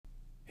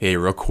Hey,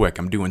 real quick,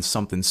 I'm doing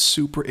something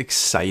super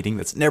exciting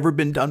that's never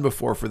been done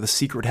before for the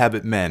Secret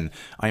Habit Men.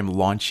 I am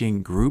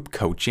launching group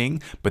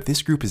coaching, but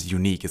this group is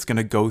unique. It's going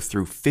to go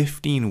through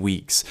 15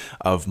 weeks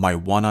of my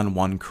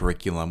one-on-one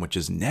curriculum, which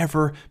has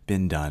never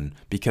been done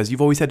because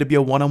you've always had to be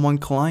a one-on-one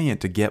client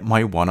to get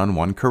my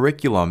one-on-one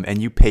curriculum,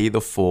 and you pay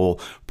the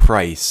full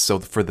price. So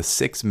for the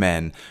 6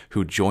 men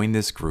who join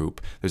this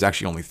group, there's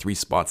actually only 3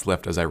 spots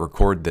left as I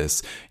record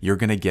this. You're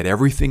going to get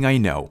everything I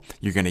know.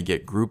 You're going to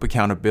get group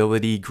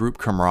accountability, group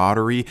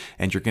camaraderie,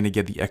 and you're going to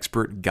get the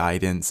expert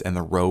guidance and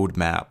the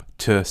roadmap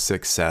to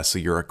success so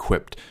you're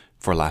equipped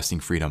for lasting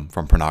freedom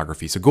from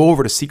pornography. So go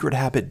over to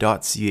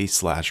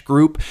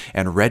secrethabit.ca/group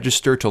and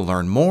register to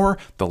learn more.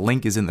 The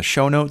link is in the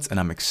show notes, and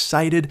I'm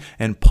excited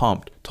and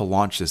pumped to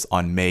launch this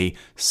on May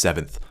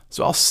 7th.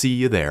 So I'll see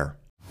you there.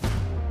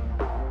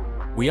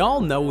 We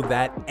all know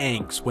that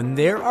angst when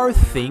there are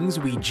things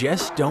we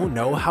just don't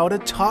know how to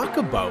talk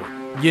about.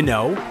 You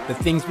know, the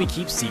things we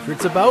keep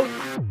secrets about,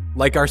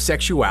 like our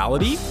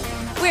sexuality.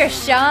 We're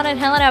Sean and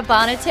Helena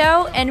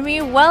Bonato, and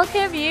we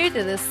welcome you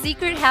to the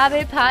Secret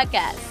Habit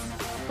Podcast.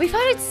 We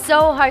find it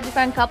so hard to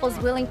find couples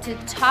willing to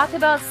talk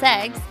about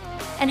sex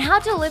and how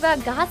to live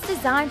out God's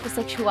design for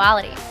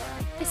sexuality.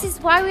 This is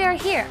why we are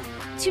here,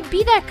 to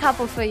be that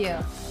couple for you.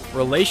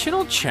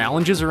 Relational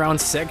challenges around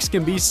sex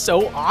can be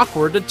so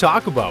awkward to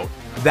talk about.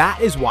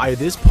 That is why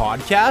this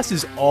podcast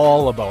is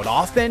all about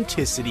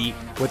authenticity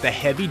with a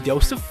heavy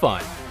dose of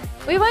fun.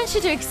 We want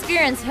you to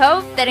experience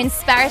hope that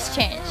inspires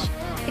change.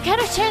 The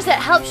kind of change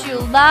that helps you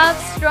love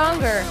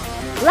stronger,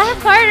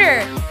 laugh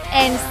harder,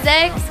 and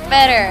sex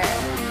better.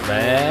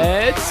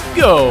 Let's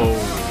go!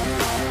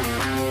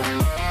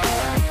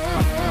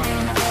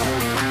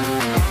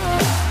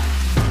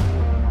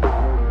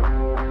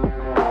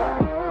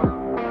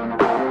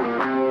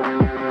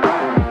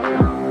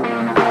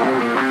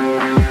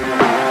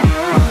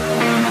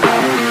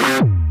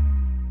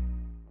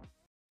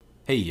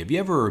 Hey, have you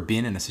ever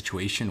been in a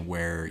situation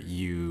where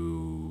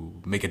you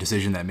make a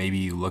decision that maybe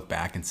you look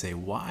back and say,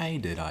 why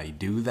did I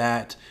do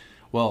that?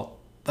 Well,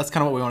 that's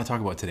kind of what we want to talk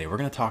about today. We're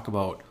going to talk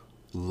about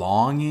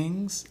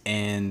longings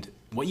and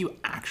what you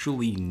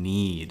actually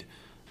need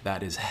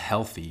that is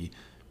healthy,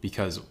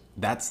 because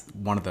that's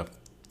one of the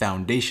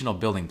foundational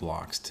building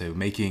blocks to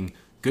making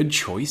good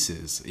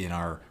choices in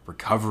our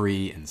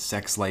recovery and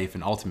sex life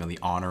and ultimately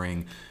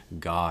honoring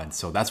God.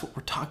 So that's what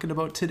we're talking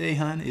about today,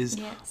 hon, is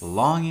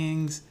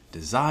longings,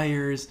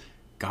 desires,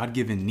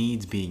 God-given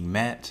needs being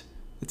met.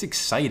 It's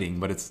exciting,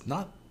 but it's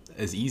not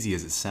as easy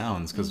as it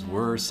sounds because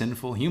we're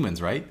sinful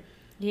humans, right?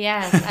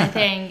 Yes, I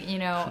think,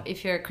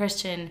 if you're a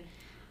Christian,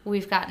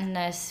 we've gotten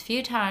this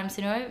few times,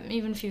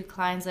 even a few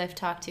clients I've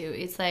talked to,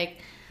 it's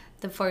like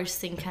the first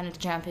thing kind of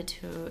jump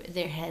into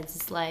their heads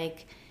is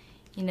like,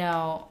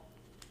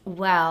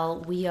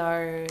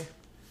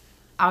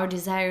 our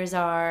desires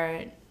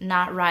are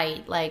not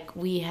right. Like,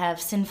 we have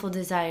sinful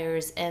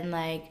desires and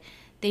like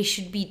they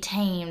should be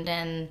tamed,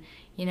 and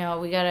we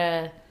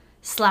gotta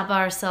slap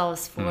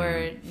ourselves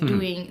for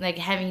doing like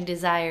having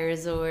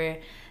desires or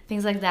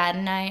things like that.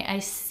 And I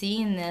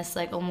see in this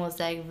like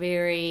almost like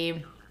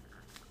very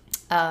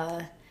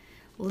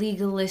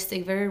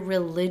legalistic, very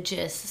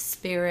religious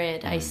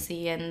spirit I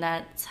see, and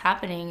that's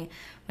happening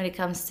when it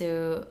comes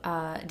to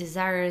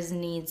desires,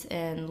 needs,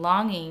 and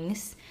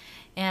longings.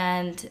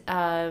 And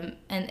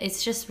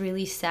it's just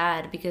really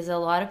sad because a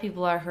lot of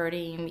people are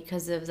hurting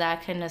because of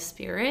that kind of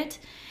spirit.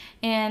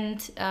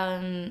 And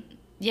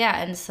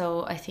and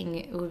so I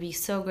think it would be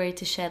so great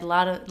to shed a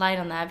lot of light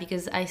on that,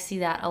 because I see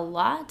that a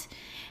lot.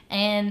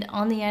 And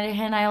on the other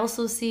hand, I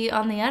also see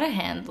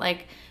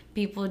like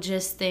people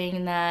just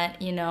think that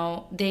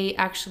they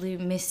actually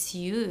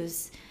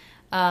misuse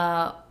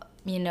not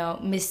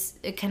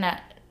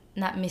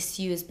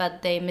misuse,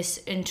 but they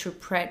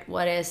misinterpret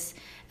what is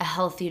a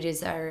healthy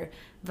desire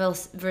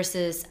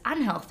versus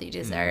unhealthy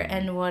desire,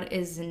 and what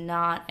is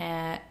not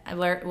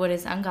what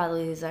is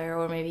ungodly desire,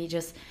 or maybe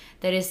just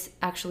that is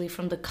actually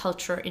from the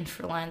culture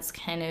influence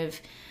kind of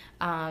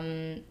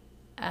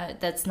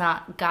that's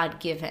not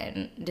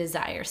God-given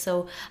desire.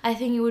 So I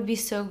think it would be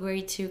so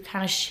great to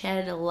kind of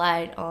shed a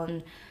light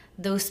on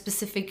those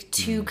specific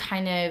two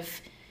kind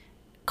of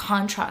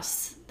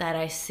contrasts that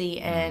I see.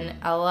 And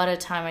a lot of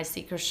time I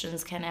see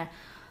Christians kind of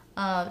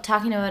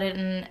talking about it,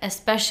 and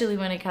especially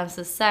when it comes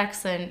to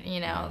sex, and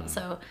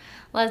so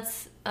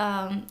let's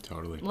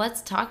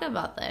talk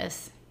about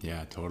this.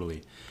 Yeah,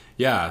 totally.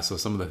 Yeah, so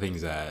some of the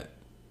things that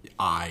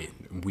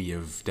we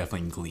have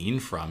definitely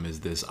gleaned from is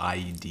this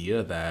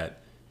idea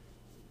that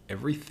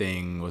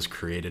everything was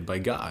created by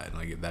God.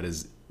 Like, that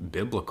is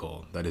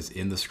biblical, that is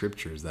in the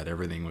scriptures, that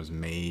everything was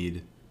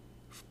made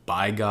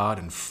by God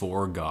and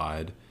for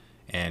God.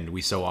 And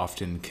we so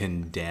often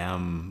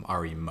condemn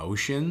our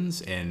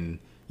emotions, and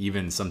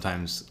even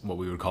sometimes what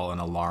we would call an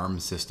alarm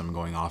system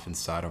going off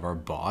inside of our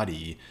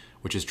body,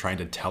 which is trying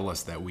to tell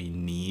us that we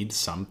need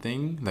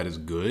something that is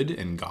good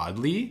and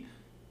godly,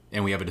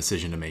 and we have a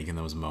decision to make in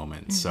those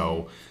moments.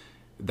 So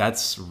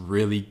that's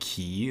really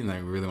key, and I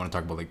really want to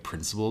talk about like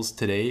principles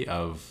today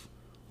of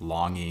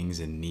longings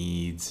and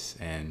needs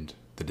and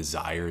the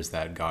desires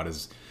that God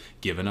has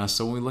given us.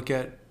 So when we look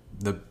at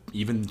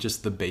even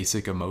just the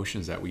basic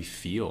emotions that we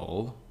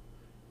feel,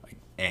 like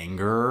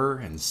anger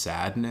and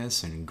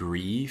sadness and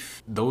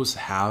grief, those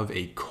have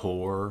a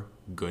core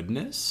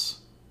goodness.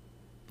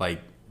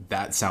 Like,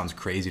 that sounds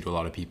crazy to a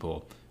lot of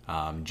people.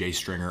 Jay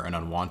Stringer and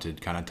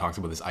Unwanted kind of talks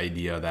about this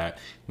idea that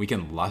we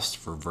can lust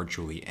for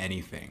virtually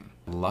anything.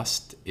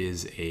 Lust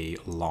is a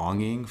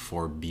longing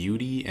for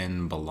beauty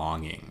and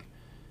belonging.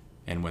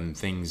 And when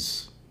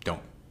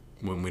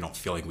we don't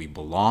feel like we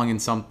belong in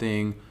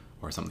something,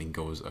 or something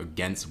goes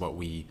against what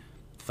we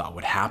thought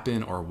would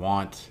happen or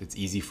want, it's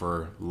easy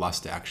for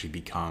lust to actually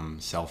become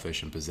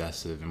selfish and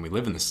possessive. And we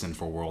live in the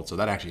sinful world, so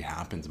that actually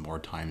happens more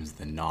times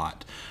than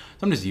not.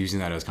 So I'm just using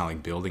that as kind of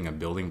like building a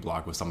building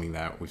block with something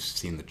that we've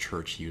seen the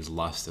church use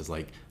lust as,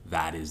 like,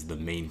 that is the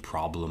main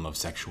problem of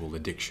sexual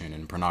addiction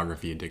and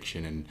pornography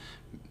addiction and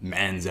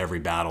man's every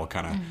battle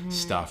kind of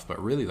stuff.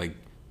 But really, like,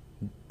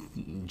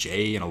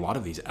 Jay and a lot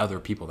of these other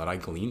people that I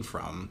glean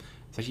from,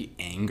 it's actually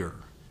anger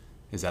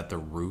is at the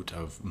root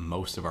of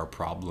most of our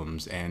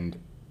problems. And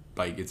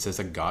like, it says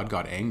that God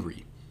got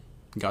angry.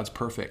 God's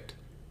perfect.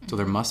 So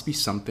there must be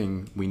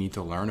something we need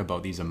to learn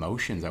about these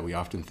emotions that we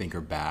often think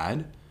are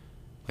bad.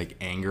 Like,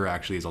 anger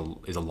actually is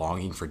a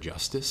longing for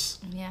justice.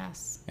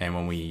 Yes. And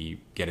when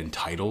we get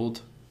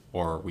entitled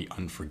or we're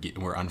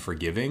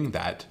unforgiving,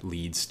 that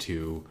leads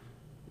to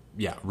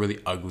really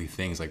ugly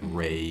things like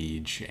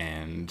rage,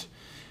 and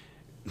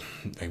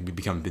we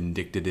become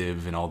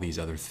vindictive and all these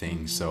other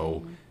things.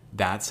 So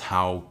that's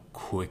how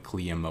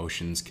quickly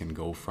emotions can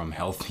go from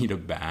healthy to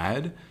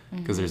bad,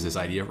 because there's this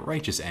idea of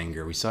righteous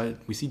anger. We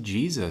see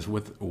Jesus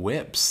with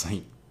whips,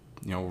 like,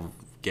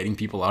 getting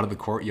people out of the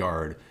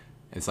courtyard.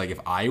 It's like, if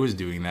I was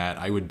doing that,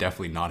 I would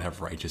definitely not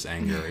have righteous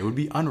anger. It would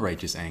be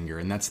unrighteous anger.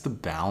 And that's the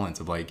balance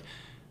of, like,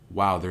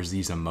 wow, there's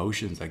these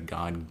emotions that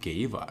God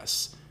gave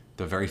us.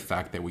 The very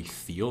fact that we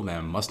feel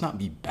them must not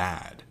be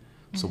bad.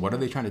 So what are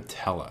they trying to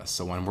tell us?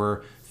 So when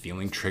we're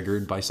feeling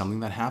triggered by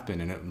something that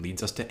happened and it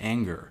leads us to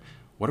anger,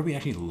 what are we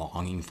actually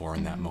longing for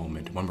in that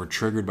moment? When we're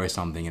triggered by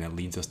something and it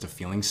leads us to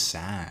feeling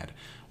sad,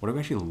 what do we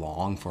actually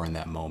long for in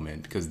that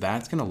moment? Because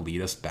that's going to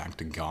lead us back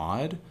to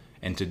God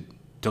and to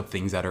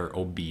things that are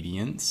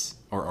obedience,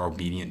 or are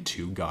obedient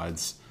to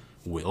God's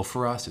will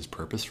for us, his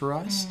purpose for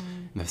us.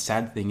 And the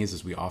sad thing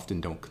is we often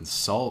don't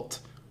consult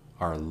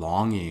our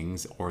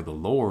longings or the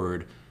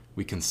Lord.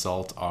 We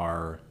consult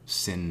our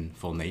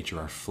sinful nature,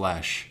 our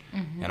flesh,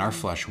 and our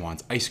flesh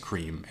wants ice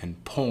cream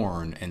and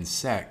porn and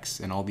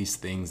sex and all these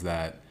things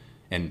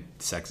and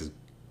sex is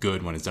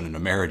good when it's done in a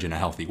marriage in a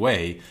healthy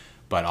way,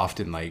 but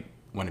often, like,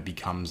 when it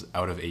becomes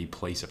out of a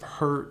place of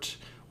hurt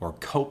or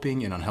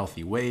coping in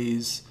unhealthy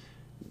ways,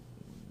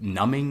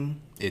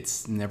 numbing,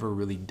 it's never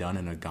really done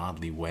in a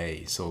godly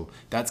way. So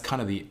that's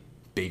kind of the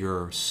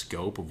bigger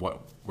scope of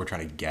what we're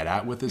trying to get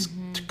at with this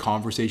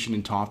conversation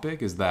and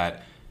topic, is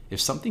that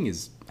if something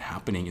is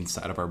happening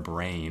inside of our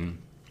brain,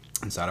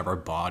 inside of our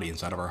body,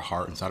 inside of our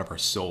heart, inside of our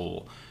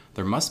soul,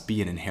 there must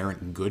be an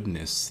inherent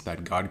goodness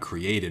that God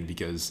created,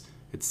 because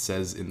it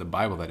says in the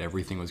Bible that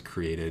everything was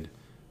created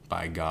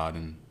by God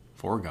and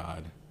for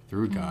God,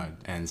 through God.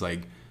 And it's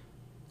like,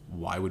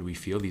 why would we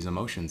feel these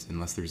emotions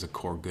unless there's a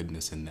core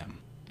goodness in them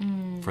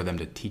for them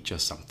to teach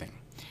us something?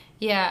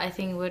 Yeah, I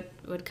think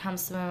what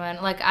comes to my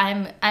mind, like,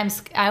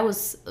 I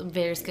was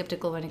very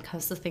skeptical when it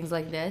comes to things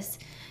like this,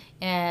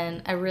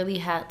 and I really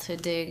had to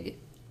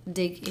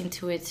dig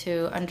into it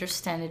to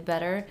understand it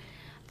better.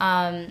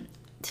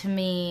 To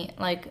me,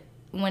 like,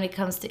 when it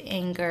comes to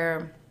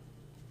anger,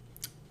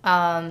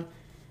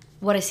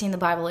 what I see in the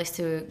Bible is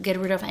to get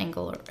rid of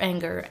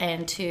anger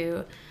and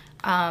to,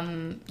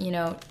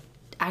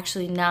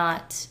 actually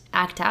not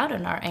act out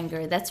on our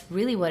anger. That's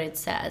really what it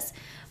says.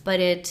 But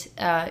it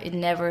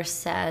never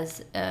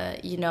says,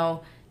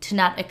 to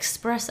not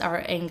express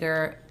our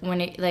anger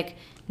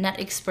not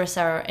express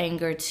our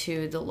anger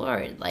to the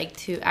Lord, like,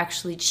 to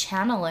actually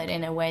channel it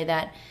in a way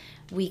that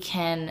we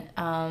can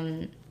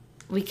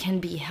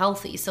be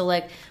healthy. So,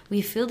 like,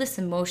 we feel this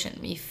emotion,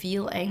 we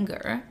feel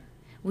anger.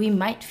 We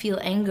might feel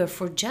anger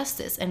for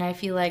justice, and I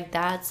feel like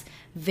that's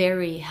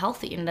very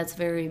healthy and that's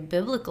very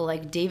biblical.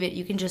 Like, David,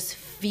 you can just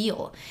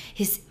feel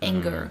his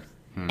anger.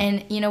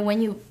 And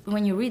when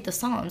you read the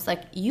Psalms,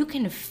 like, you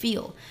can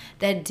feel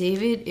that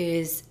David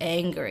is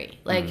angry.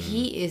 Like,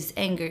 he is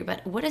angry,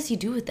 but what does he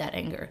do with that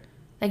anger?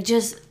 Like,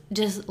 just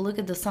look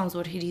at the Psalms.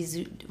 What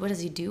does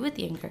he do with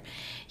the anger?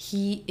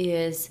 He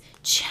is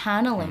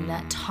channeling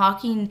that,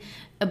 talking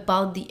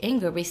about the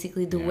anger,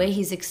 basically the way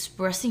he's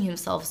expressing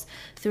himself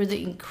through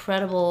the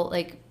incredible,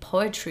 like,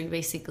 poetry.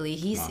 Basically,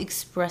 he's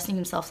expressing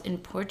himself in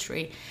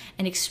poetry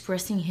and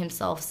expressing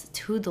himself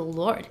to the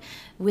Lord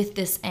with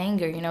this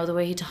anger. The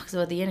way he talks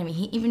about the enemy,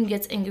 he even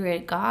gets angry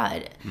at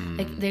God.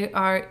 Like,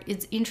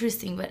 it's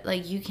interesting, but,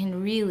 like, you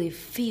can really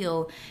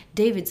feel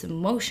David's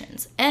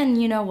emotions.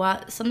 And you know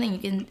what? Something you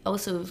can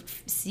also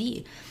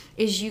see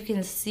is you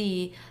can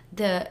see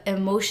the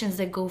emotions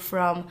that go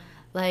from,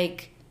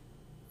 like,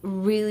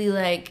 really,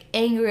 like,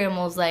 angry,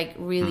 almost like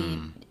really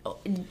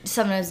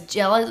sometimes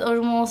jealous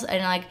almost,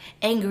 and like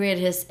angry at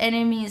his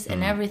enemies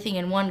and everything,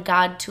 and want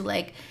God to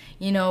like,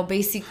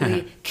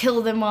 basically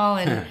kill them all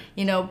and,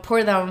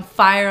 pour them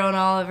fire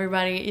on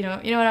everybody, you know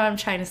what I'm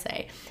trying to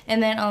say.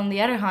 And then on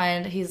the other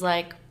hand, he's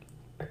like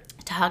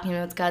talking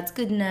about God's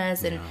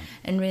goodness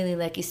and really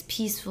like is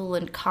peaceful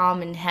and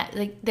calm and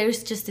like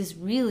there's just this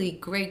really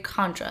great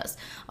contrast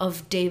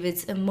of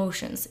David's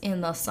emotions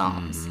in the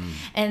Psalms.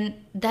 And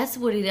that's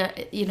what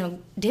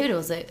David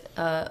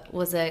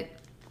was a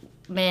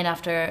man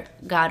after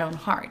God's own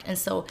heart. And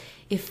so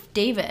if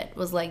David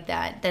was like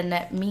that, then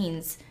that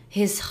means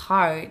his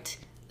heart,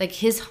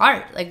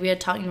 like we are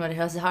talking about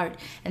his heart,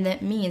 and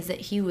that means that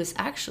he was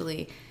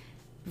actually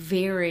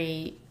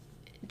very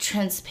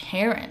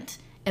transparent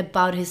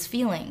about his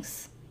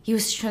feelings. He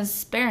was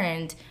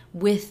transparent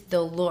with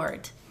the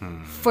Lord.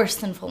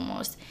 First and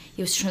foremost,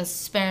 he was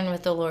transparent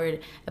with the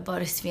Lord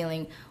about his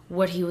feeling,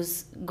 what he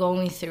was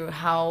going through,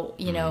 how,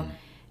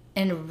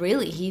 and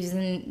really he's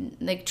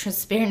like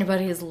transparent about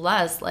his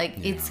lust.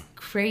 Like it's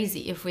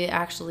crazy if we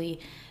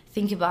actually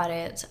think about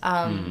it.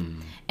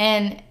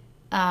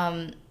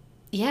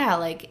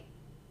 Like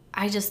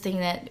I just think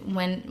that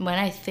when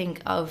I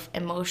think of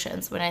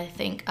emotions, when I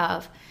think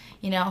of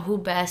who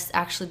best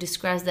actually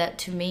describes that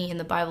to me in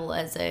the Bible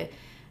as a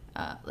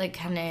like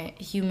kind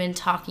of human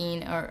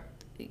talking, or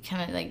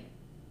kind of like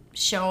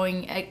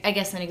showing, I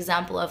guess, an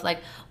example of like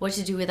what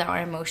to do with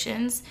our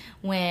emotions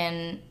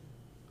when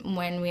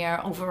we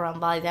are overwhelmed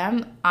by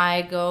them.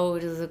 I go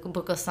to the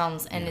book of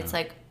Psalms, and it's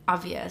like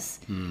obvious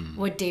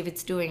what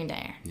David's doing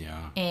there,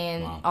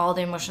 and all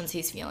the emotions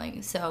he's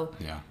feeling. So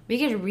we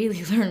could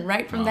really learn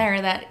right from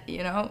there that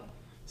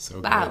so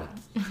wow.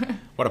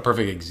 What a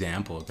perfect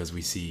example, because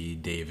we see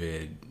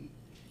David,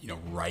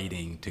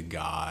 writing to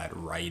God,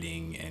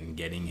 writing and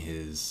getting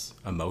his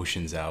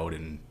emotions out,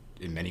 and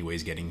in many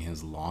ways getting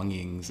his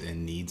longings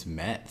and needs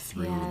met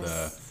through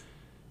the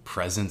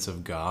presence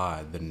of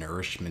God, the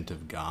nourishment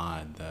of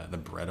God, the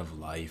bread of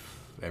life,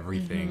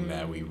 everything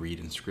that we read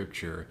in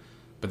Scripture.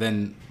 But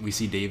then we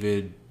see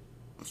David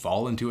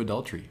fall into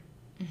adultery,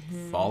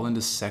 fall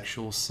into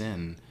sexual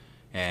sin,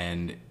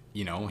 and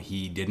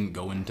he didn't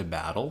go into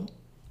battle.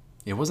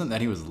 It wasn't that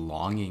he was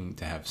longing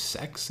to have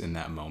sex in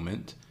that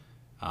moment.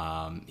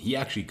 He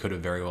actually could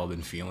have very well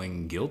been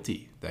feeling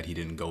guilty that he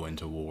didn't go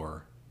into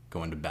war,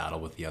 go into battle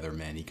with the other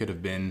men. He could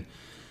have been,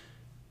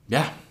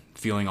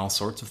 feeling all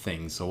sorts of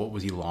things. So what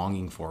was he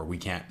longing for? We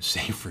can't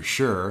say for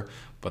sure,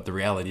 but the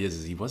reality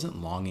is he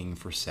wasn't longing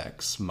for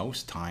sex.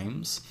 Most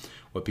times,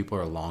 what people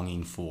are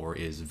longing for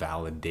is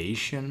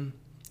validation,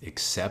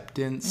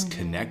 acceptance,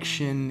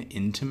 connection,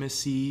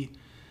 intimacy.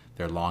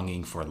 They're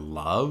longing for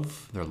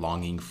love. They're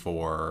longing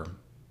for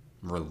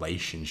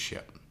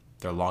relationship.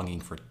 They're longing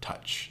for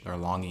touch. They're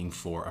longing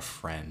for a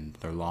friend.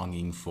 They're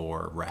longing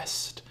for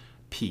rest,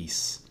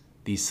 peace.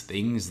 These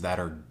things that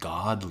are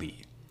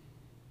godly.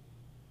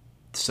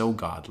 So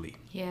godly.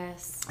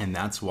 Yes. And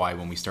that's why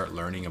when we start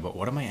learning about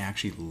what am I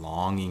actually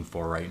longing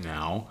for right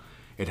now,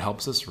 it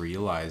helps us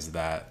realize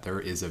that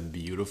there is a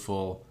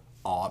beautiful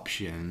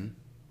option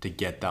to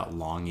get that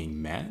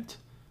longing met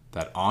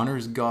that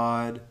honors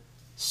God,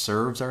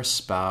 serves our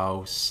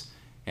spouse,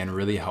 and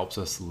really helps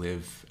us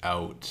live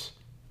out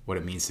what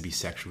it means to be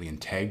sexually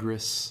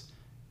integrous,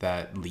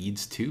 that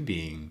leads to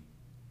being,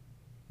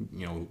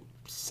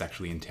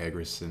 sexually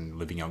integrous and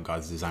living out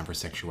God's design for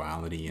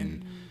sexuality,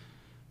 and,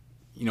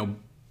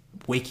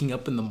 waking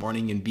up in the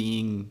morning and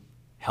being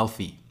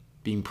healthy,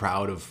 being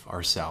proud of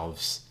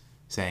ourselves,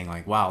 saying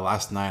like, wow,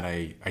 last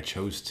night I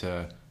chose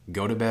to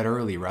go to bed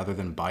early rather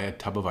than buy a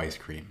tub of ice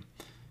cream.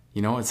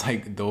 It's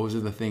like those are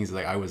the things,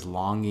 like I was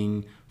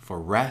longing for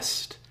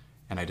rest,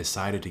 and I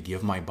decided to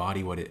give my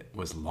body what it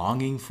was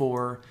longing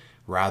for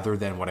rather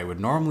than what I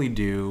would normally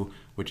do,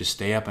 which is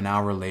stay up an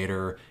hour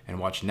later and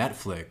watch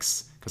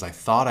Netflix, because I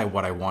thought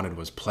what I wanted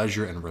was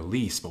pleasure and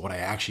release, but what I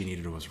actually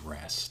needed was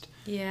rest.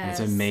 Yes. And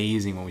it's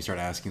amazing when we start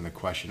asking the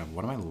question of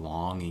what am I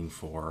longing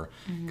for,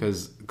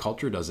 because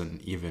culture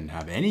doesn't even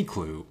have any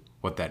clue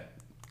what that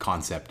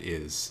concept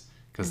is,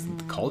 because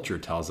the culture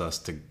tells us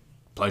to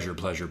pleasure,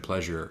 pleasure,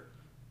 pleasure,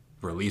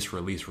 release,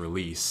 release,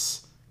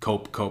 release,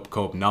 cope, cope,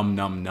 cope, numb,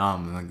 numb,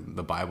 numb. And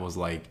the Bible's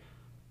like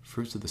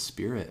fruits of the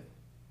Spirit.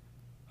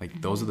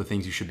 Like those are the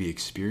things you should be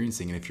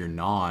experiencing. And if you're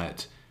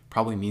not,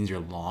 probably means your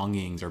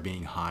longings are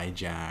being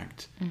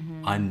hijacked,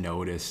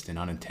 unnoticed and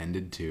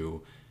unattended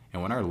to.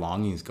 And when our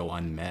longings go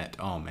unmet,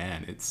 oh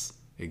man, it's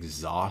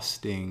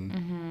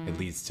exhausting. It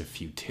leads to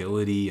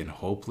futility and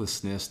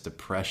hopelessness,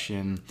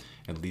 depression.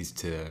 It leads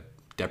to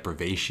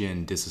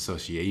deprivation,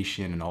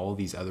 disassociation, and all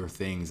these other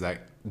things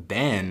that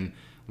then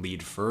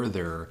lead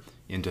further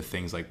into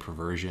things like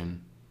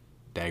perversion,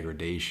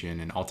 degradation,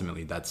 and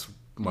ultimately that's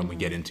when we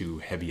get into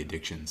heavy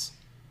addictions.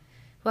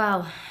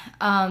 Wow.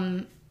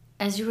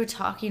 As you were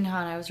talking,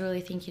 Han, I was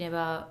really thinking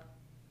about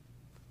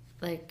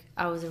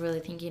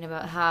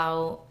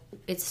how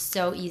it's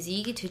so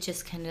easy to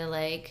just kind of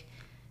like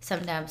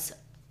sometimes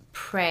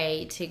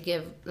pray to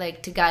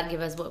God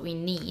give us what we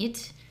need.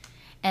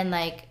 And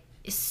like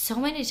so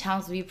many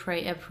times we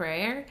pray a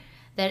prayer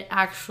that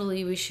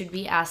actually we should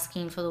be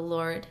asking for the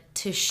Lord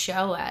to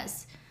show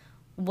us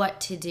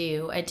what to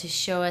do and to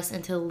show us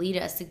and to lead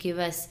us, to give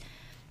us,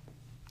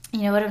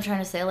 you know what I'm trying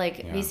to say?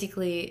 Like,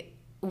 basically,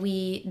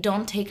 we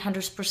don't take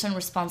 100%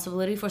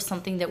 responsibility for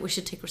something that we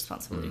should take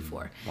responsibility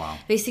for. Wow.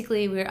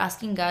 Basically, we're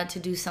asking God to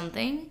do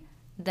something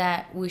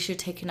that we should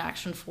take an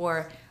action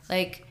for.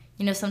 Like,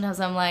 you know, sometimes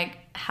I'm like,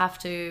 have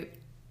to...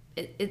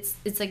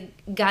 It's like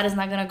God is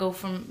not gonna go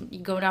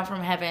down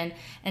from heaven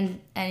and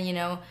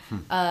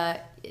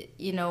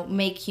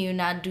make you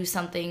not do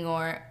something,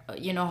 or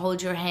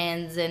hold your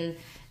hands and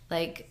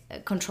like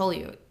control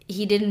you.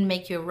 He didn't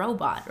make you a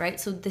robot, right?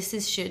 So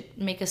should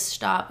make us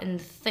stop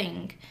and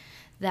think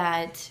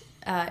that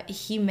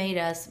he made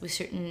us with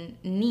certain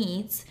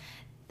needs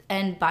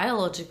and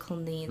biological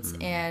needs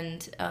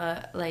and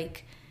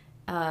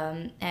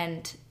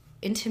and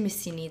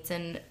intimacy needs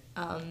and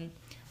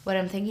what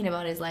I'm thinking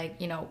about is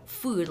like,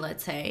 food,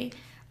 let's say.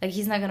 Like,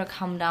 he's not going to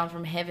come down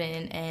from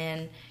heaven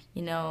and,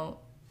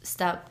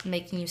 stop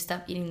making you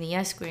stop eating the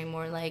ice cream,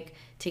 or like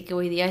take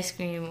away the ice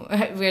cream.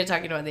 We were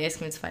talking about the ice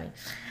cream, it's funny.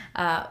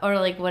 Or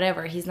like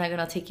whatever. He's not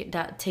going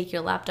to take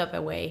your laptop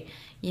away,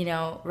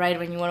 right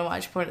when you want to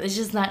watch porn. It's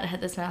just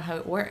that's not how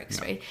it works,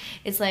 right?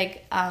 It's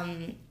like,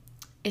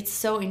 it's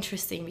so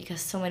interesting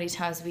because so many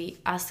times we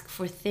ask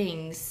for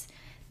things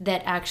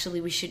that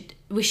actually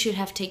we should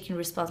have taken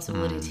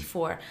responsibility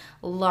for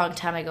a long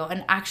time ago,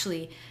 and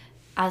actually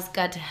ask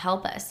God to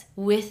help us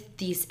with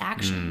these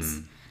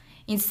actions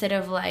instead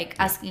of like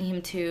asking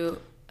him to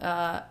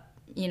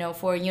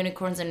for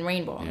unicorns and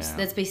rainbows. Yeah.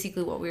 That's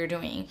basically what we're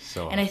doing.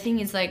 So, and I think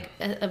it's like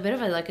a bit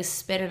of a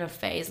spit in the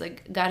face.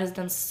 Like, God has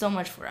done so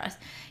much for us.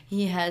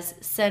 He has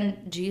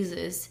sent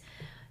Jesus.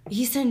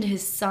 He sent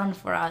his son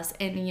for us,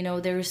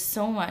 and there is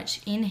so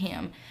much in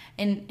him,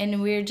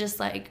 and we're just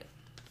like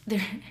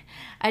there.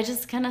 I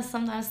just kind of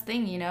sometimes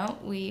think,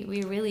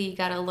 we really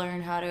got to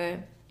learn how to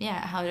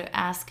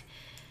ask,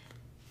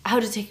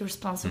 how to take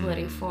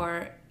responsibility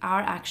for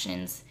our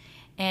actions,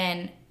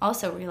 and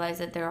also realize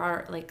that there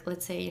are, like,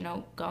 let's say,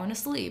 going to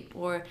sleep,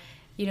 or,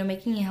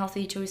 making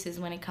healthy choices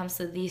when it comes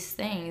to these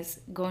things,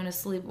 going to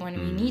sleep when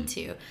we need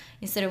to,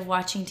 instead of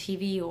watching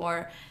TV,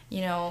 or,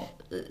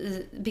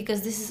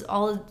 because this is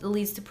all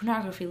leads to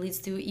pornography, leads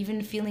to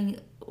even feeling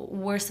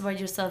worse about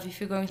yourself if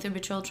you're going through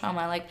betrayal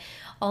trauma, like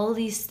all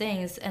these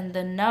things, and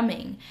the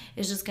numbing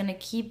is just going to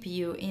keep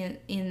you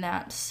in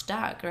that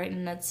stuck, right,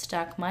 in that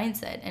stuck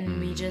mindset. And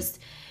we just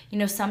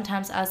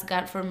sometimes ask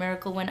God for a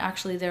miracle when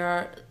actually there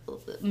are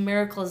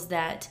miracles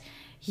that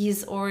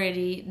he's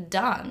already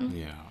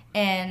done.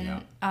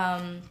 And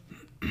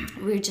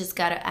we just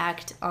got to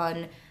act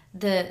on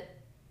the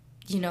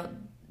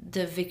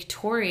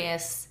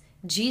victorious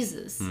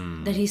Jesus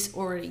that he's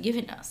already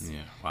given us.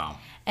 Wow.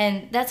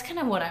 And that's kind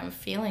of what I'm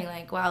feeling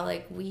like. Wow,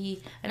 like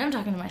and I'm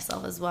talking to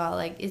myself as well.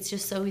 Like, it's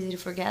just so easy to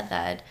forget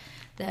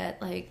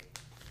that like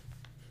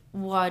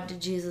what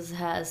Jesus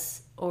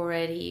has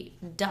already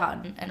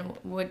done, and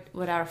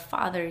what our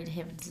Father in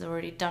heaven has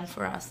already done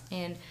for us.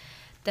 And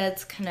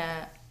that's kind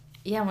of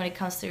when it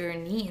comes to your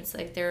needs,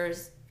 like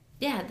this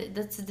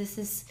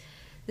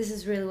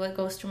is really what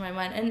goes through my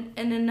mind.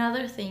 And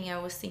another thing I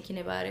was thinking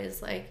about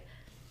is like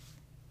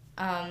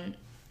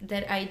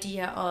that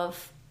idea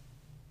of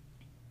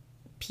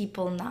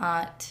people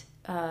not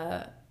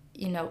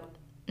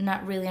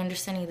not really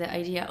understanding the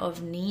idea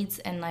of needs,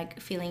 and like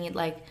feeling it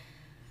like,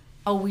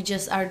 oh, we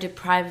just are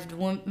deprived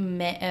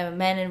men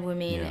and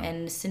women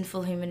and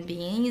sinful human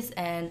beings.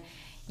 And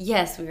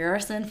yes, we are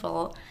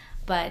sinful,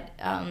 but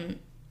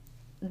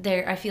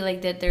I feel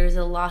like that there's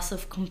a loss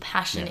of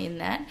compassion in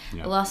that,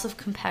 a loss of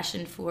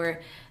compassion for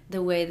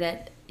the way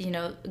that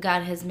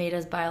God has made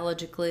us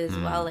biologically as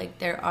well. Like,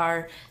 there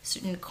are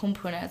certain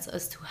components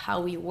as to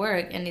how we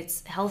work, and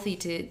it's healthy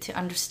to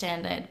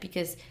understand that,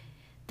 because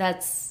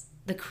that's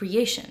the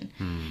creation.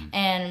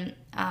 And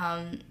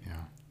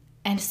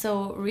and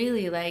so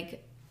really,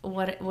 like,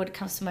 what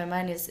comes to my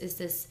mind is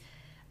this.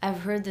 I've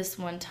heard this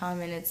one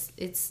time, and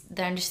it's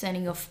the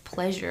understanding of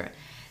pleasure.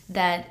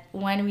 That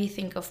when we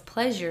think of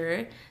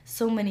pleasure,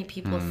 so many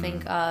people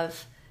think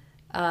of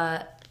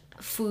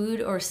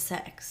food or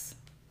sex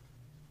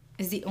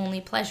is the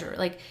only pleasure.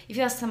 Like, if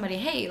you ask somebody,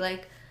 hey,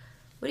 like,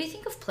 what do you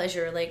think of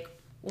pleasure? Like,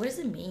 what does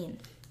it mean?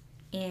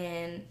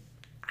 And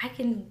I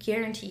can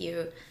guarantee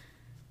you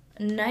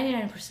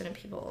 99% of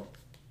people,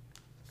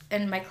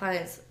 and my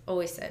clients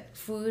always said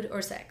food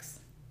or sex.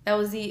 That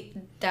was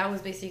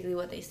basically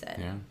what they said.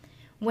 Yeah.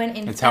 When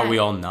in fact, how we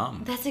all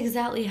numb. That's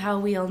exactly how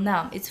we all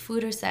numb. It's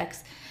food or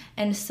sex.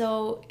 And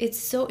so it's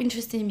so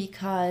interesting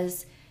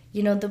because,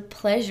 the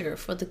pleasure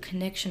for the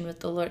connection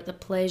with the Lord, the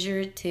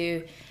pleasure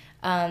to,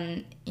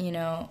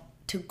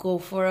 to go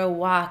for a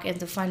walk and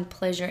to find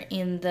pleasure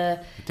in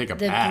the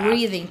bath.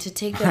 Breathing, to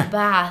take a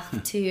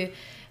bath, to,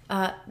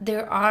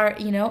 there are,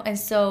 and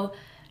so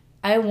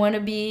I want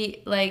to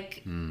be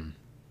like,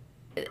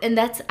 and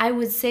that's, I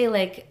would say,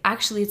 like,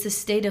 actually it's a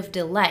state of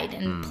delight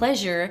and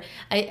pleasure.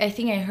 I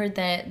think I heard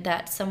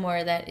that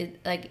somewhere, that it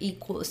like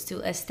equals to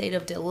a state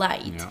of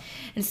delight. Yeah.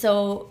 And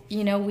so,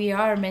 we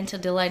are meant to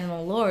delight in the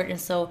Lord, and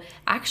so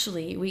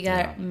actually we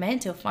got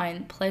meant to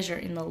find pleasure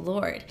in the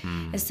Lord.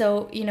 And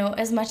so,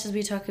 as much as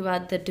we talk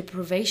about the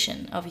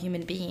deprivation of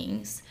human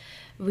beings,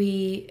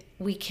 we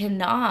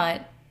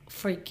cannot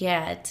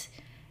forget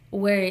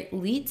where it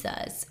leads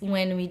us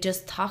when we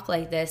just talk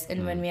like this,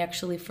 and when we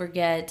actually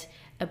forget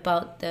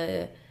about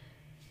the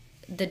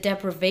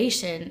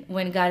deprivation,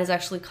 when God is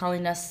actually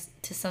calling us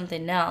to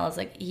something else.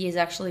 Like, he is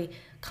actually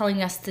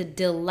calling us to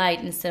delight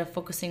instead of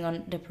focusing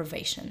on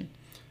deprivation.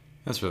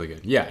 That's really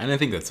good. Yeah, and I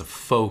think that's a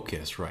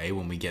focus, right?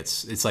 When we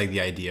get, it's like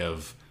the idea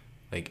of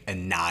like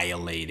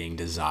annihilating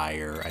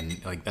desire,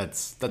 and like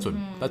that's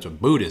what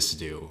Buddhists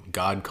do.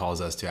 God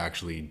calls us to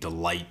actually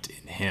delight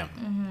in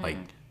him. Like,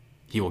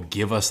 he will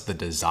give us the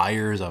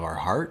desires of our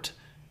heart.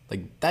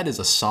 Like, that is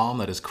a psalm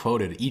that is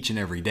quoted each and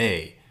every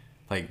day.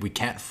 Like, we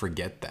can't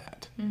forget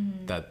that.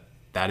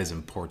 That is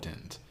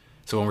important.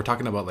 So when we're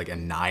talking about like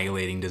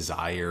annihilating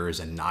desires,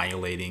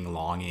 annihilating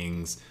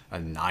longings,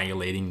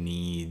 annihilating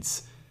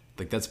needs,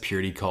 like, that's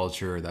purity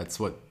culture. That's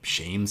what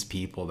shames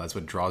people. That's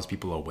what draws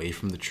people away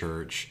from the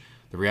church.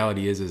 The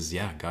reality is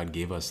God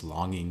gave us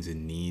longings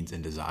and needs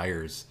and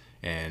desires.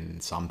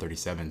 And Psalm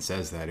 37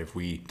 says that if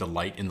we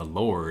delight in the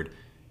Lord,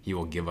 he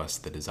will give us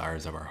the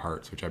desires of our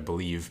hearts, which I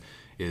believe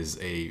is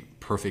a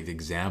perfect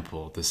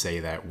example to say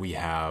that we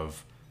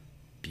have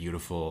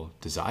beautiful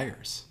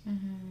desires.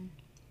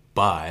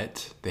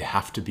 But they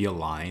have to be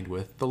aligned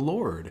with the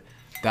Lord.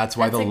 That's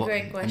why That's a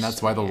great question, and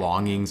that's why the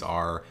longings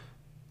are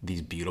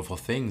these beautiful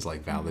things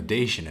like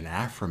validation and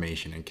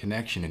affirmation and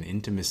connection and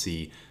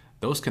intimacy.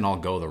 Those can all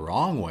go the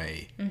wrong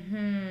way.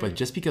 But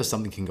just because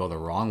something can go the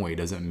wrong way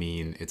doesn't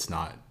mean it's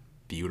not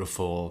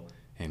beautiful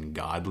and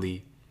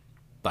godly.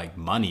 Like,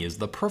 money is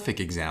the perfect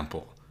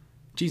example.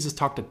 Jesus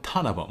talked a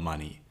ton about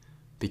money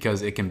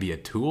because it can be a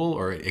tool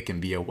or it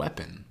can be a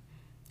weapon.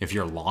 If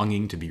you're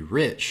longing to be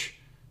rich,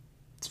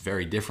 it's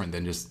very different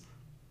than just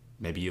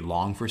maybe you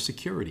long for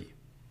security.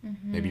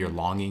 Maybe you're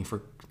longing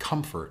for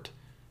comfort.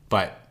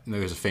 But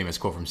there's a famous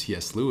quote from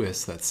C.S.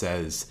 Lewis that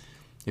says,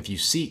 if you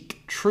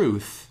seek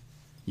truth,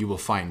 you will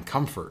find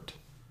comfort.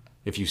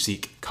 If you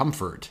seek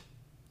comfort,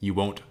 you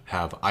won't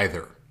have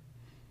either.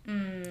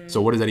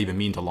 So what does that even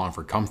mean to long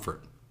for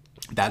comfort?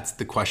 That's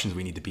the questions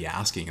we need to be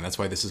asking. And that's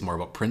why this is more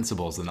about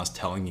principles than us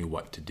telling you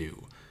what to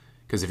do.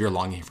 Because if you're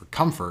longing for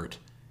comfort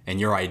and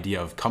your idea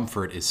of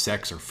comfort is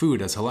sex or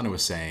food, as Helena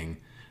was saying,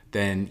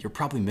 then you're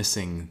probably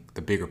missing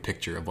the bigger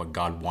picture of what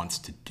God wants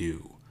to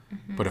do.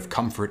 But if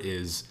comfort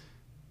is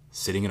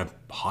sitting in a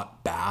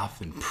hot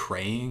bath and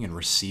praying and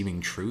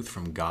receiving truth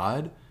from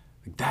God,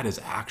 like, that is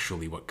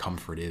actually what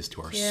comfort is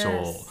to our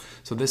soul.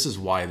 So this is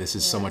why this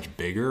is so much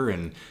bigger,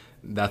 and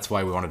that's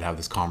why we wanted to have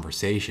this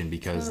conversation,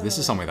 because this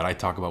is something that I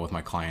talk about with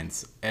my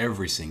clients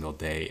every single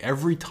day.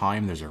 Every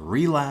time there's a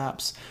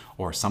relapse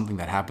or something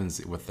that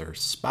happens with their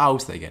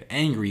spouse, they get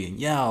angry and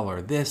yell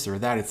or this or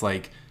that. It's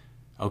like,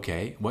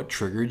 okay, what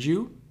triggered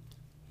you?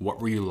 What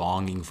were you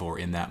longing for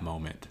in that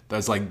moment?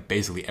 That's like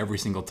basically every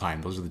single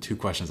time. Those are the two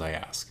questions I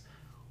ask.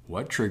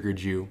 What triggered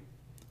you?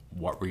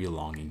 What were you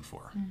longing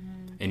for?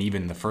 And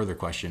even the further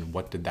question,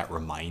 what did that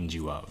remind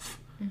you of?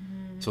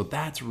 So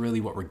that's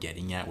really what we're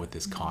getting at with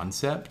this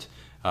concept.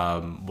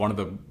 One of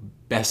the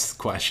best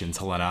questions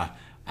Helena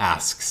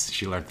asks,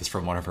 she learned this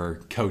from one of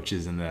her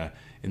coaches in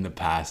the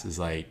past, is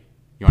like,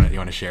 you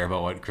want to share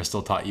about what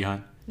Crystal taught you,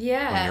 hon?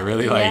 Yeah. When you're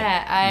really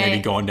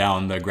maybe going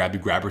down the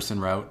Grabby Grabberson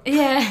route.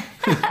 Yeah.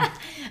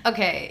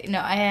 Okay. No,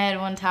 I had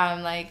one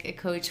time like a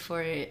coach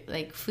for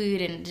like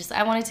food, and just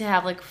I wanted to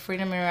have like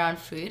freedom around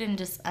food and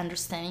just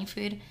understanding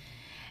food.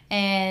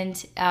 And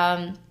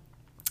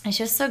it's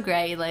just so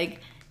great.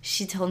 Like,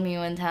 she told me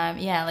one time,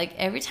 like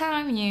every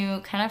time you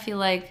kind of feel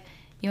like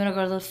you want to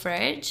go to the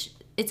fridge,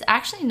 it's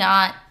actually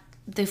not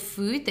the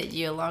food that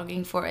you're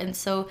longing for. And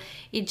so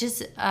it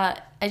just I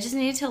just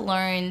needed to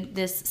learn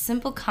this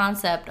simple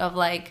concept of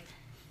like,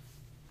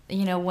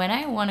 when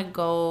I want to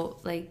go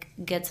like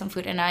get some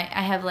food, and I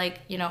have like,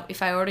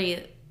 if I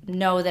already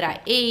know that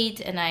I ate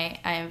and I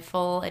am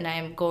full and I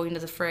am going to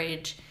the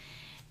fridge,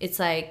 it's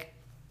like,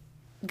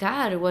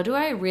 God, what do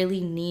I really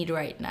need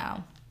right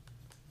now?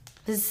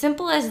 As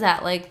simple as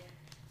that. Like,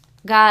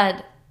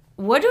 God,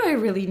 what do I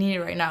really need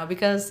right now?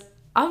 Because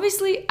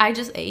obviously I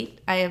just ate.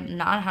 I am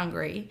not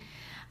hungry.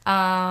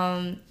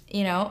 And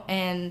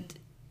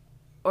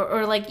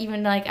or like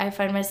even like I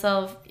find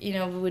myself,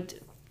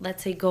 would,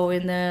 let's say, go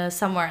in the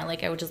somewhere,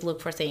 like I would just look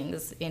for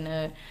things in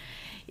a,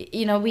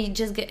 we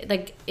just get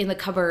like in the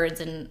cupboards,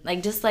 and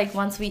like just like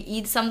once we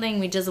eat something,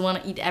 we just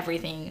want to eat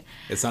everything.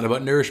 It's not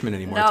about nourishment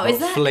anymore. No, it's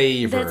about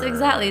flavor. That's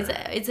exactly.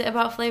 It's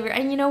about flavor.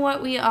 And you know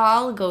what? We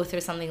all go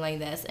through something like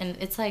this, and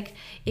it's like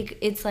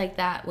it's like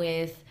that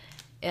with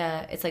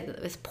it's like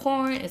that with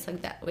porn. It's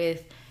like that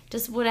with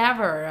just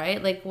whatever,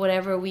 right? Like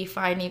whatever we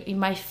find in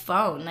my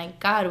phone. Like,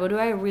 God, what do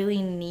I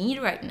really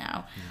need right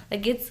now?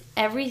 Like, it's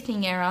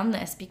everything around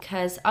this,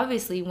 because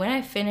obviously when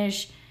I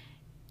finish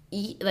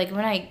eat, like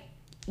when I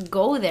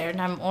go there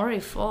and I'm already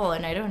full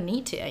and I don't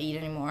need to eat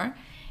anymore,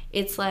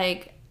 it's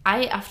like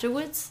I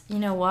afterwards, you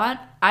know what?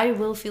 I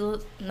will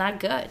feel not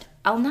good.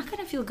 I'm not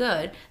gonna feel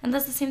good. And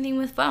that's the same thing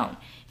with phone.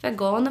 If I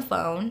go on the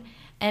phone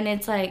and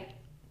it's like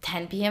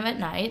 10 p.m. at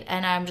night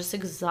and I'm just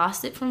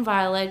exhausted from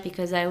Violet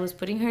because I was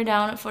putting her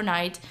down for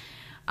night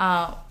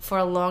for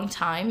a long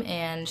time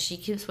and she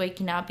keeps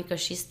waking up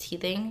because she's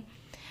teething.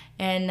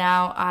 And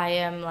now I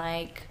am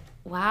like,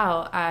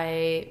 wow,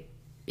 I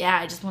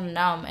just want to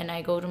numb, and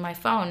I go to my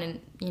phone,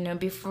 and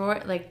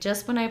before, like,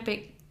 just when I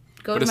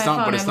go to my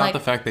phone, but it's I'm not like, the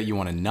fact that you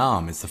want to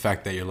numb. It's the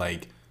fact that you're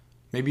like,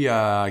 maybe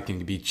I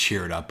can be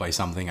cheered up by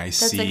something I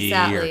see,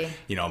 exactly.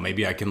 or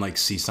maybe I can like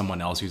see someone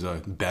else who's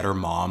a better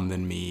mom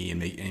than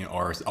me,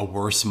 or a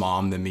worse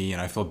mom than me,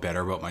 and I feel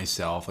better about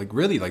myself. Like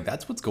really, like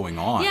that's what's going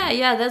on.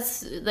 Yeah,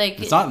 that's like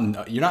it's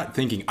not. You're not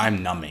thinking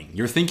I'm numbing.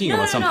 You're thinking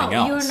about something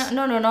else.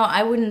 No.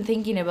 I wouldn't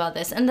thinking about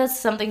this, and that's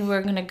something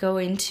we're gonna go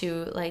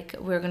into. Like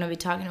we're gonna be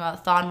talking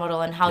about thought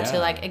model and how to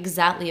like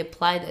exactly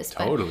apply this.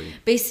 Totally.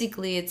 But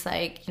basically, it's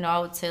like I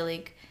would say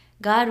like,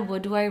 God,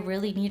 what do I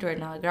really need right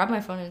now? I grab my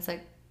phone and it's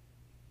like,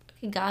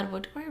 God,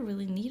 what do I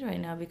really need right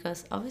now?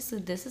 Because obviously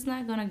this is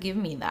not going to give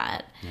me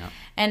that. Yeah.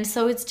 And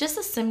so it's just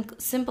a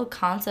simple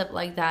concept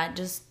like that,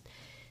 just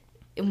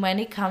when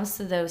it comes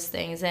to those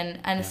things.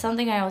 And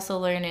something I also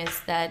learned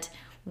is that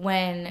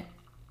when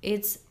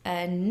it's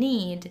a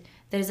need,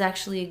 there's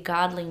actually a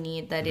godly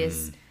need that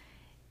is,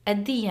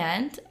 at the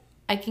end,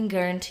 I can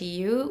guarantee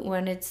you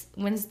when it's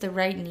the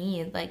right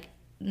need, like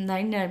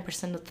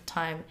 99% of the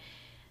time,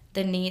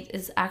 the need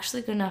is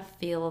actually gonna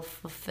feel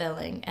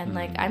fulfilling and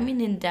like I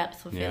mean in depth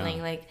fulfilling,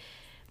 like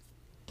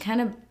kind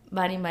of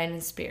body, mind,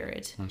 and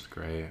spirit. That's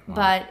great. Wow.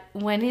 But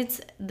when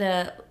it's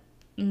the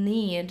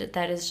need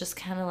that is just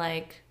kind of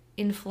like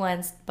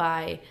influenced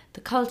by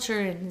the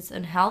culture and it's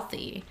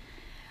unhealthy,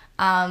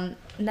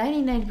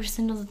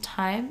 99% of the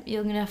time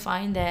you're gonna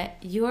find that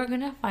you are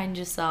gonna find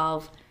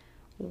yourself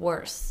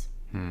worse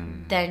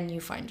than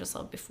you find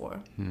yourself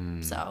before.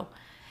 So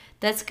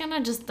that's kind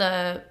of just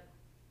the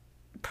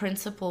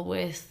principle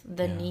with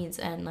the needs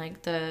and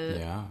like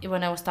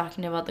when I was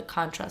talking about the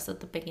contrast at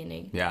the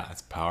beginning. Yeah,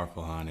 it's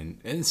powerful, hon, and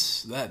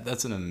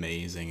that's an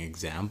amazing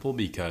example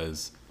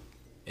because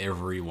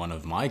every one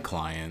of my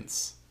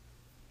clients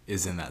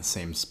is in that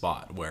same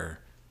spot where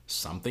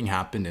something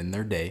happened in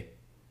their day.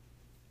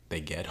 They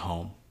get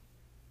home,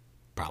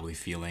 probably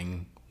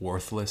feeling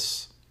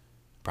worthless,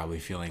 probably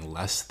feeling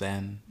less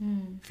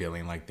than,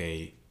 feeling like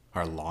they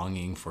are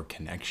longing for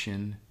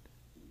connection.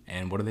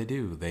 And what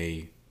do?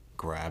 They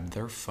grab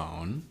their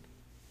phone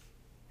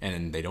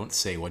and they don't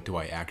say, what do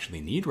I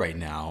actually need right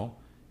now?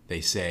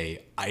 They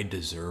say, I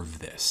deserve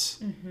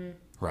this.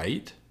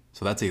 Right?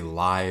 So that's a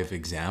live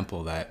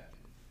example that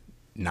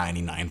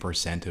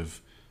 99% of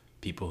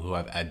people who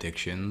have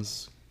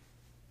addictions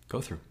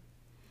go through.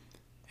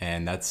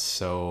 And that's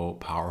so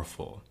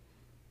powerful.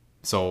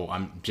 So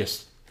I'm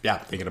just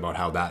thinking about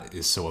how that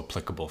is so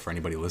applicable for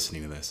anybody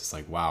listening to this. It's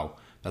like, wow,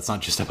 that's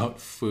not just about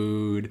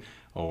food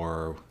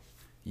or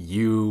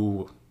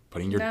you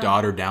putting your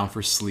daughter down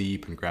for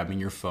sleep and grabbing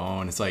your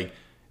phone. It's like,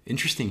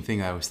 interesting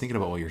thing I was thinking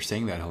about while you're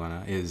saying that,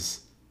 Helena, is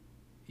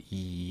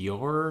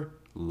your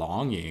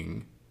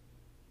longing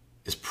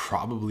is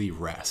probably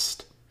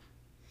rest.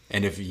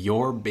 And if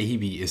your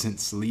baby isn't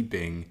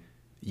sleeping,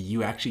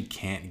 you actually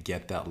can't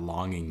get that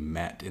longing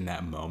met in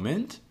that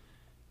moment.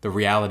 The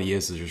reality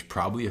is there's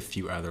probably a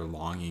few other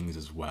longings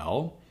as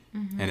well.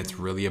 And it's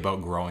really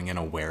about growing an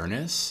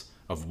awareness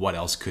of what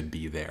else could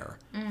be there.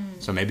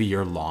 So maybe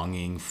you're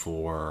longing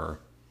for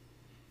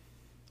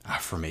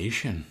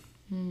affirmation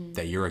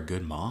that you're a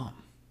good mom.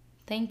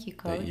 Thank you,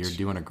 Coach. That you're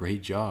doing a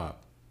great job.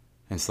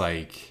 And it's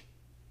like,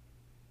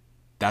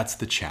 that's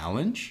the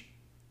challenge,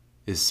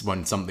 is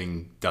when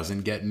something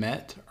doesn't get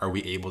met, are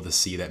we able to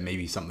see that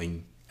maybe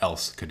something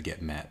else could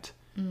get met?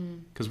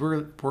 Because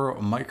we're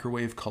a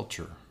microwave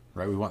culture,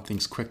 right? We want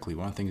things quickly.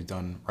 We want things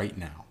done right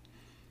now.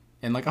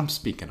 And like, I'm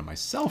speaking to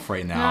myself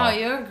right now. No,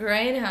 you're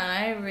great, hon.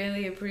 I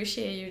really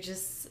appreciate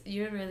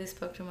you really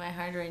spoke to my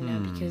heart right now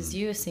because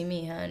you see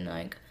me, hon.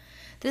 Like,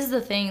 this is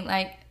the thing,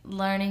 like,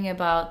 learning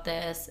about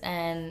this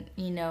and,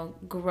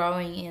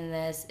 growing in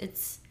this,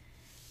 it's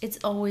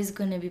always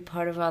going to be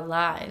part of our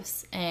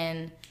lives.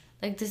 And,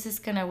 like, this is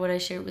kind of what I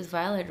shared with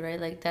Violet,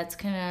 right? Like, that's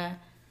kind of,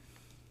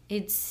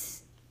 it's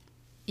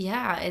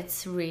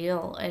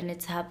real and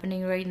it's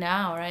happening right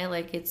now, right?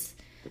 Like, it's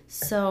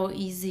so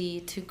easy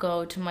to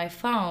go to my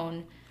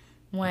phone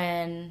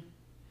when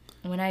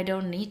I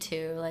don't need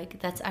to.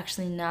 Like, that's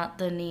actually not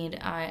the need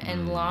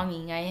and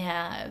longing I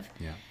have.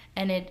 Yeah.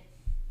 And it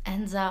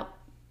ends up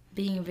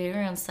being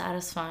very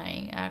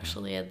unsatisfying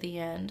actually at the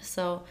end.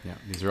 So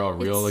these are all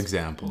real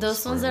examples.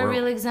 Those ones are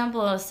real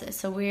examples.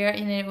 So we're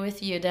in it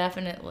with you,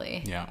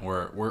 definitely. Yeah,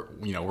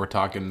 we're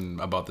talking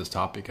about this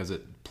topic because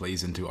it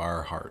plays into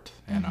our heart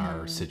and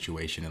our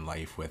situation in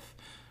life with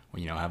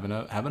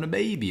having a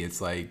baby.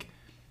 It's like,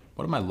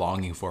 what am I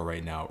longing for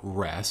right now?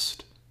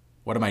 Rest.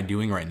 What am I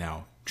doing right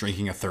now?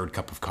 Drinking a third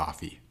cup of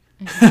coffee.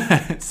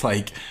 It's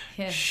like,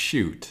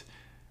 shoot.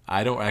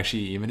 I don't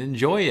actually even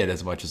enjoy it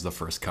as much as the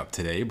first cup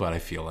today, but I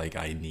feel like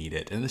I need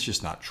it. And it's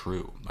just not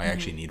true. I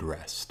actually need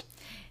rest.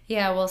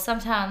 Yeah, well,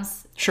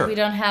 sometimes Sure. we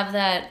don't have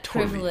that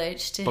Totally.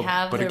 privilege to But,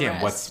 have but the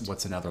again, rest.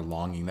 what's another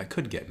longing that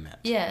could get met?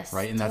 Yes,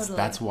 Right? And totally.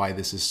 that's why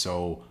this is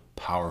so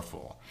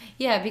powerful.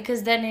 Yeah,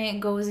 because then it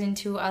goes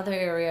into other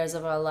areas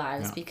of our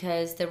lives, Yeah.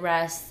 because the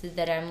rest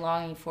that I'm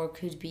longing for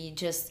could be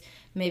just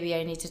maybe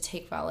I need to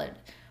take Valid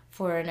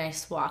for a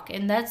nice walk,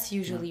 and that's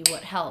usually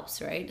what helps,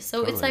 right?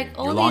 So it's Totally. like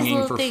all You're these longing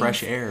little for things.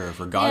 fresh air,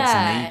 for God's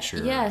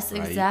nature. Yes,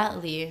 right?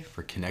 exactly.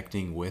 For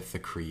connecting with the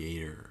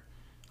Creator.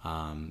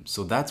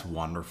 So that's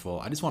wonderful.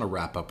 I just want to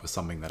wrap up with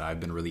something that I've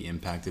been really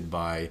impacted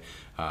by.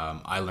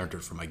 I learned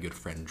it from my good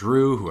friend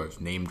Drew, who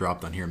I've name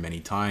dropped on here many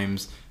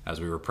times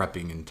as we were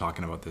prepping and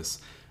talking about this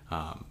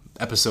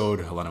episode.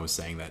 Helena was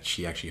saying that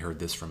she actually heard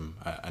this from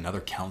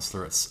another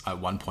counselor at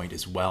one point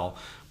as well.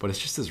 But it's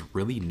just this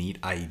really neat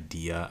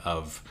idea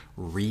of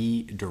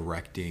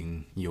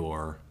redirecting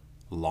your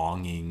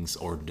longings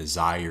or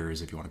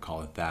desires, if you want to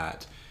call it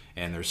that.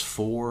 And there's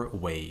 4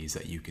 ways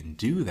that you can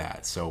do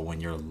that. So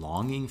when you're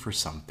longing for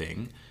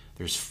something,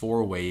 there's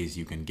 4 ways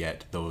you can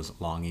get those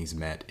longings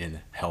met in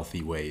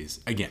healthy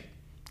ways. Again,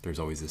 there's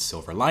always this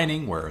silver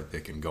lining where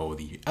they can go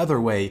the other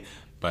way,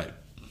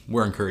 but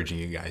we're encouraging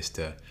you guys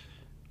to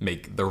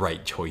make the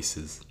right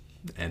choices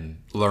and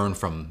learn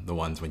from the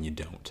ones when you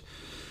don't.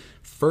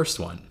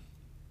 First one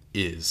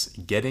is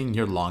getting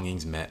your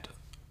longings met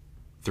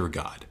through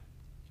God.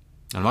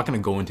 I'm not going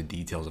to go into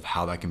details of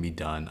how that can be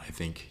done. I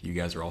think you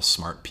guys are all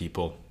smart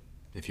people.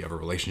 If you have a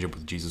relationship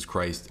with Jesus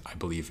Christ, I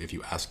believe if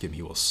you ask him,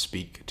 he will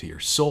speak to your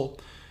soul.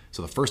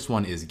 So the first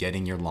one is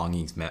getting your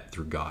longings met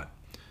through God.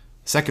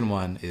 Second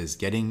one is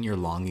getting your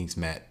longings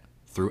met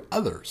through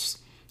others.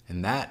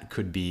 And that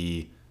could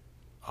be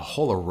a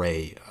whole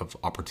array of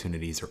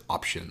opportunities or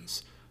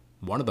options.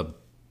 One of the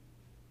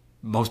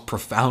most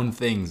profound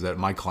things that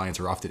my clients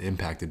are often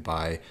impacted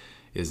by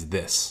is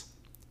this.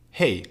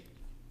 Hey,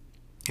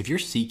 if you're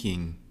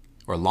seeking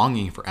or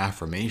longing for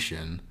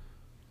affirmation,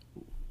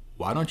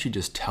 why don't you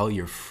just tell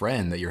your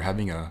friend that you're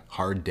having a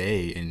hard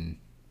day and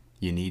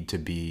you need to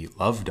be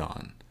loved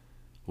on?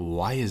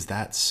 Why is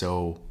that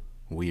so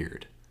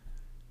weird?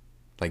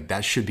 Like,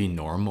 that should be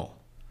normal.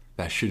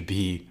 That should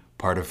be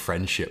part of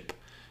friendship.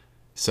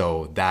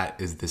 So that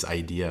is this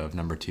idea of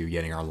number 2,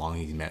 getting our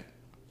longings met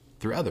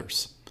through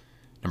others.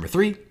 Number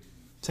 3,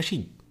 it's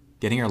actually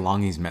getting our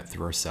longings met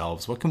through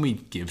ourselves. What can we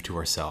give to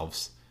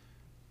ourselves?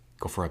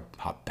 Go for a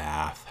hot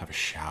bath, have a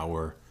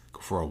shower, go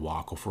for a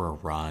walk, go for a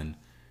run,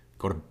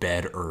 go to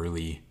bed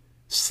early,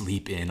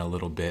 sleep in a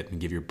little bit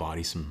and give your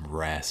body some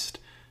rest.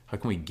 How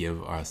can we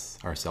give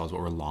ourselves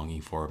what we're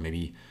longing for?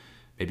 Maybe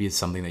it's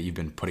something that you've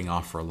been putting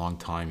off for a long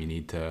time. You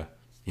need to,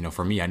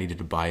 for me, I needed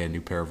to buy a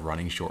new pair of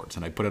running shorts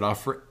and I put it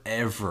off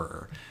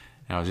forever.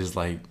 And I was just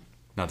like,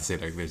 not to say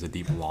like there's a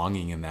deep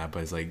longing in that,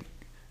 but it's like,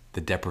 the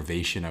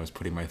deprivation I was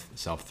putting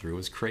myself through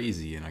was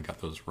crazy. And I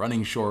got those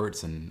running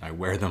shorts and I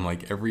wear them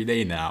like every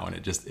day now. And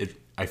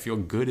I feel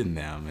good in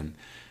them. And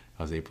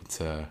I was able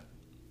to,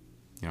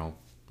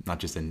 not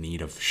just a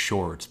need of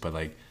shorts, but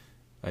like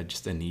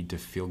just a need to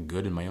feel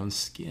good in my own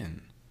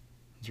skin.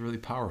 It's really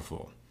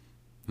powerful.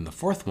 And the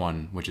fourth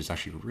one, which is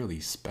actually really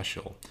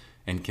special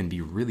and can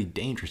be really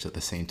dangerous at the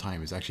same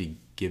time, is actually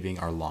giving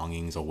our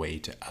longings away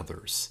to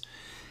others.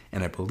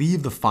 And I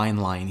believe the fine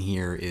line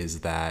here is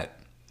that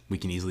we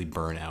can easily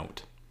burn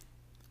out.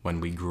 When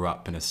we grew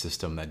up in a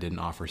system that didn't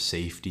offer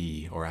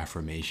safety or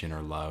affirmation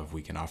or love,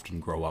 we can often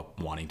grow up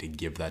wanting to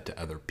give that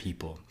to other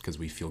people because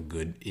we feel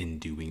good in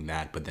doing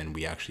that, but then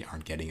we actually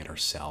aren't getting it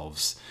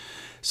ourselves.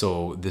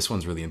 So this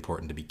one's really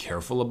important to be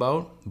careful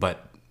about,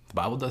 but the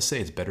Bible does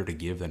say it's better to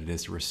give than it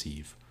is to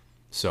receive.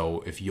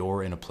 So if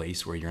you're in a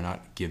place where you're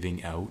not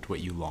giving out what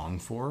you long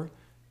for,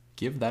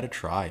 give that a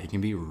try. It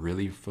can be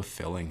really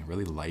fulfilling,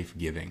 really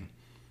life-giving.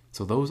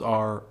 So those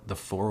are the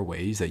 4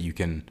 ways that you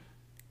can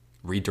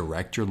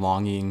redirect your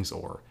longings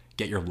or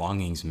get your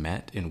longings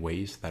met in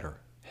ways that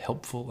are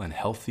helpful and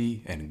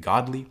healthy and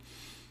godly.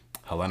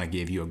 Helena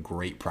gave you a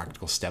great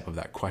practical step of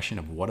that question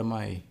of what do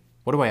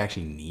I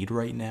actually need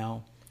right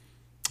now?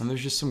 And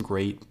there's just some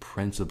great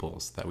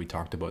principles that we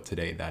talked about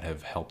today that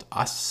have helped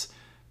us,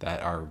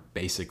 that are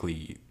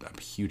basically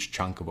a huge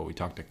chunk of what we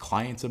talk to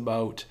clients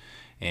about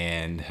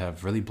and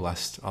have really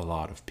blessed a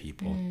lot of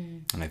people.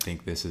 And I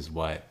think this is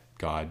what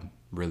God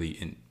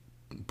really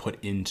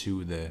put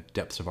into the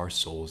depths of our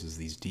souls, is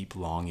these deep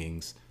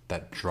longings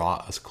that draw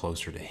us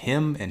closer to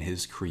him and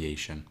his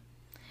creation.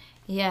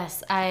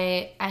 Yes,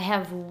 I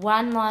have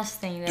one last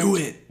thing that Do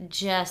it.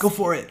 Just go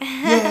for it.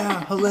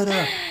 Yeah,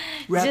 Helena,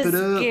 wrap it up.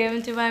 Just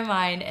came to my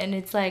mind, and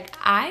it's like,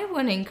 I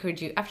want to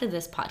encourage you after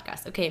this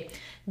podcast. Okay,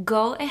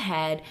 go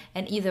ahead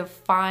and either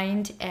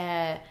find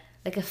a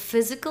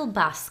physical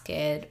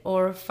basket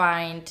or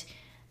find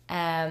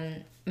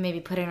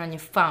maybe put it on your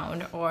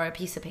phone or a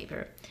piece of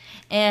paper,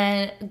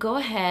 and go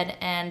ahead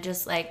and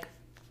just like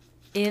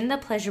in the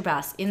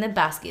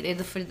basket,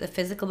 either for the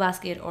physical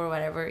basket or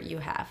whatever you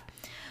have,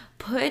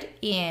 put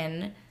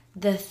in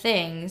the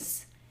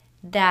things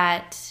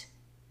that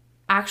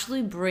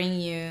actually bring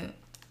you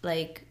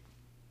like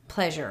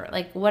pleasure.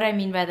 Like what I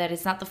mean by that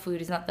is not the food,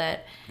 it's not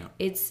that.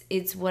 Yeah.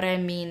 It's what I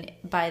mean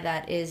by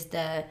that is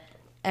the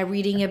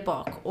reading a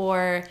book.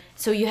 Or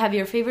so you have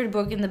your favorite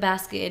book in the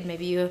basket.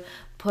 Maybe you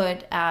put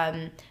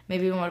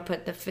maybe you want to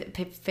put the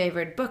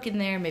favorite book in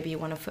there. Maybe you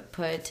want to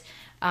put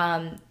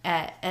on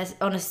a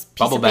piece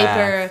bubble of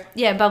bath. paper.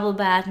 Yeah, bubble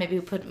bath. Maybe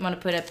you want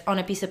to put up on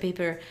a piece of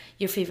paper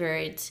your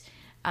favorite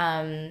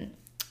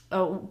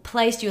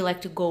place you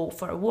like to go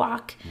for a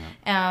walk.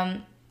 Yeah.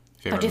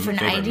 Or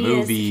different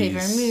ideas,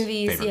 favorite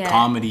movies, favorite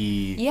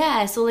comedy.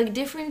 Yeah, so like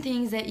different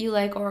things that you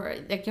like, or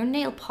like your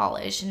nail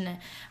polish and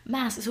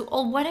mask, so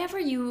or whatever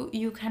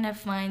you kind of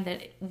find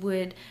that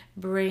would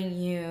bring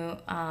you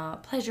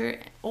pleasure,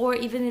 or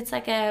even it's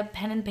like a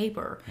pen and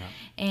paper. Yeah.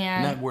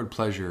 And that word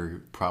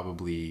pleasure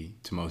probably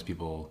to most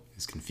people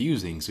is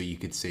confusing, so you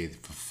could say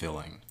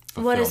fulfilling.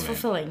 What is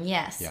fulfilling?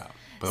 Yes. Yeah.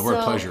 But the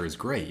word pleasure is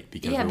great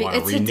because we want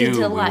to it's renew.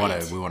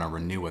 delight. We want to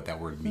renew what that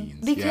word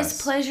means.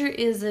 Because pleasure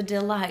is a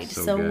delight.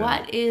 So good.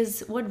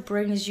 what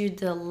brings you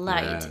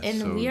delight? Yeah, and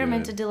so we are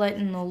meant to good. delight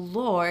in the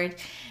Lord,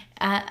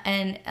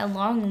 and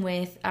along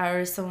with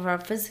some of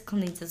our physical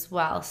needs as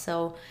well.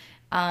 So,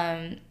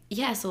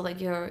 so like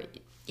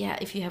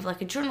if you have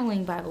like a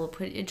journaling Bible,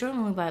 put a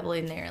journaling Bible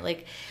in there.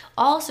 Like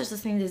all sorts of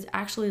things is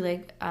actually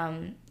like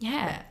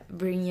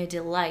bring you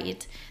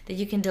delight, that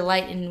you can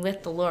delight in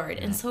with the Lord.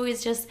 And so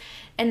it's just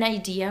an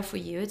idea for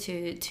you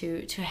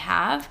to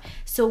have.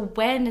 So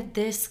when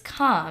this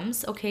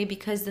comes, okay,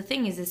 because the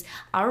thing is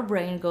our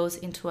brain goes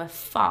into a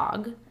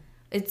fog.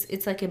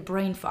 It's like a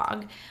brain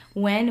fog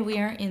when we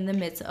are in the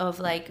midst of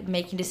like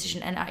making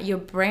decision, and your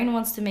brain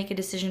wants to make a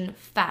decision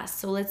fast.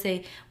 So let's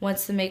say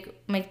wants to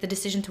make the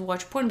decision to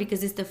watch porn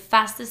because it's the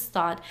fastest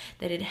thought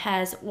that it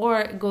has,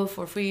 or go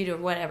for food or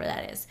whatever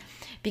that is,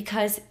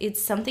 because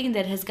it's something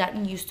that has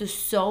gotten used to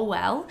so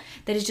well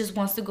that it just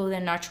wants to go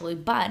there naturally.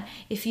 But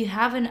if you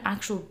have an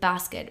actual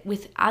basket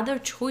with other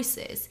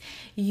choices,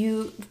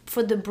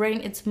 for the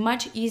brain it's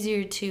much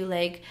easier to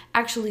like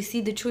actually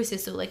see the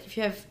choices. So like if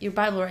you have your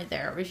Bible right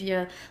there, or if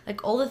you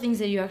like all the things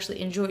that you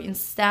actually enjoy,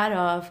 instead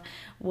of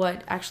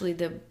what actually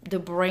the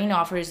brain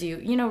offers you,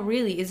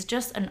 really it's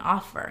just an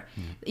offer.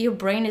 Your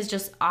brain is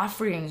just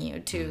offering you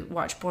to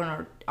watch porn,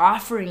 or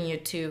offering you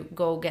to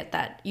go get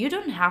that. You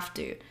don't have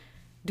to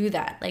do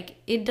that. Like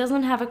it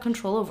doesn't have a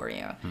control over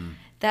you.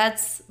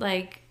 That's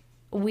like,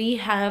 we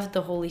have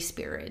the Holy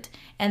Spirit,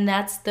 and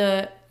that's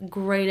the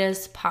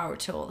greatest power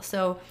tool.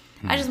 So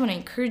I just want to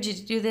encourage you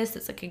to do this.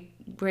 It's like a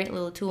great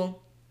little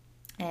tool,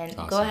 and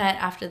awesome. Go ahead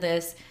after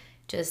this,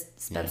 just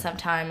spend some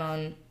time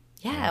on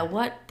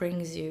what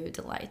brings you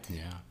delight.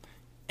 Yeah.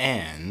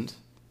 And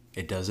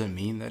it doesn't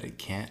mean that it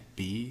can't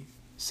be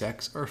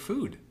sex or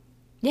food.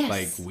 Yes.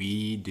 Like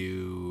we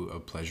do a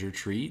pleasure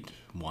treat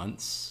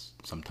once,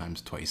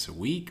 sometimes twice a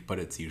week, but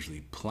it's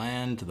usually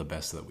planned to the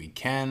best that we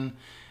can.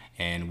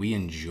 And we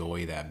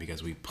enjoy that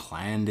because we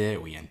planned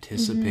it, we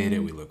anticipate it,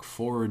 we look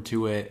forward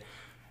to it.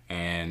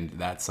 And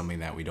that's something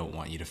that we don't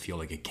want you to feel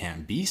like it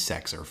can't be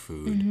sex or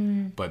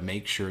food, but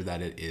make sure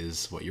that it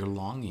is what you're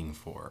longing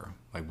for.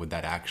 Like, would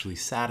that actually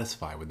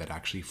satisfy? Would that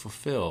actually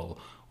fulfill?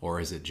 Or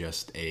is it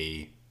just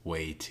a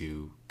way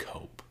to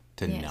cope,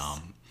 to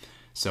numb?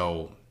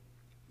 So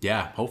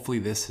yeah, hopefully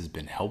this has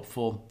been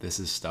helpful. This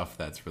is stuff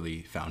that's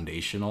really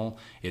foundational.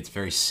 It's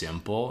very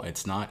simple.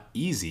 It's not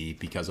easy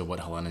because of what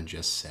Helena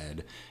just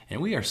said.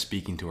 And we are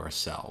speaking to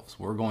ourselves.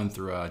 We're going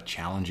through a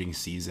challenging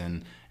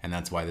season, and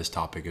that's why this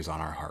topic is on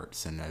our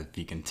hearts. And if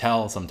you can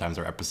tell, sometimes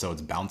our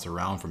episodes bounce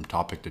around from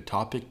topic to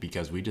topic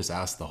because we just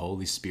ask the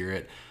Holy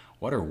Spirit,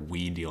 what are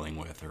we dealing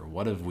with, or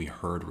what have we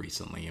heard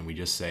recently? And we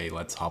just say,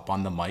 let's hop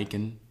on the mic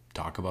and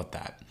talk about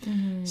that.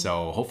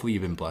 So hopefully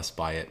you've been blessed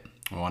by it.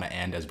 We want to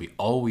end as we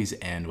always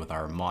end with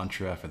our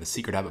mantra for the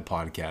Secret Habit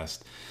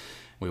podcast.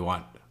 We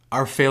want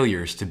our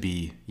failures to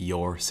be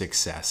your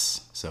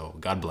success. So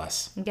God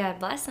bless. God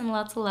bless, and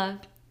lots of love.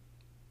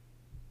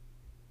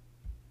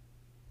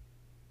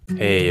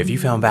 Hey, if you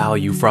found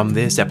value from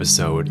this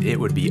episode, it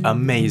would be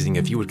amazing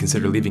if you would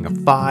consider leaving a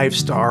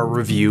 5-star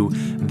review.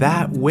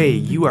 That way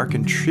you are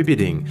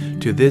contributing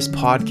to this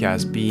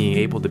podcast being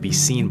able to be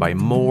seen by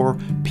more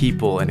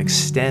people and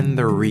extend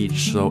their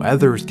reach so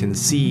others can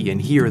see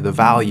and hear the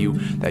value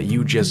that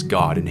you just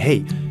got. And hey,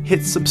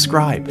 hit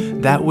subscribe.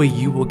 That way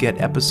you will get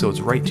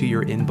episodes right to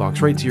your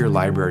inbox, right to your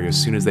library as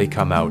soon as they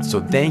come out.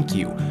 So thank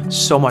you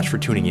so much for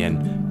tuning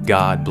in.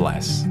 God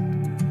bless.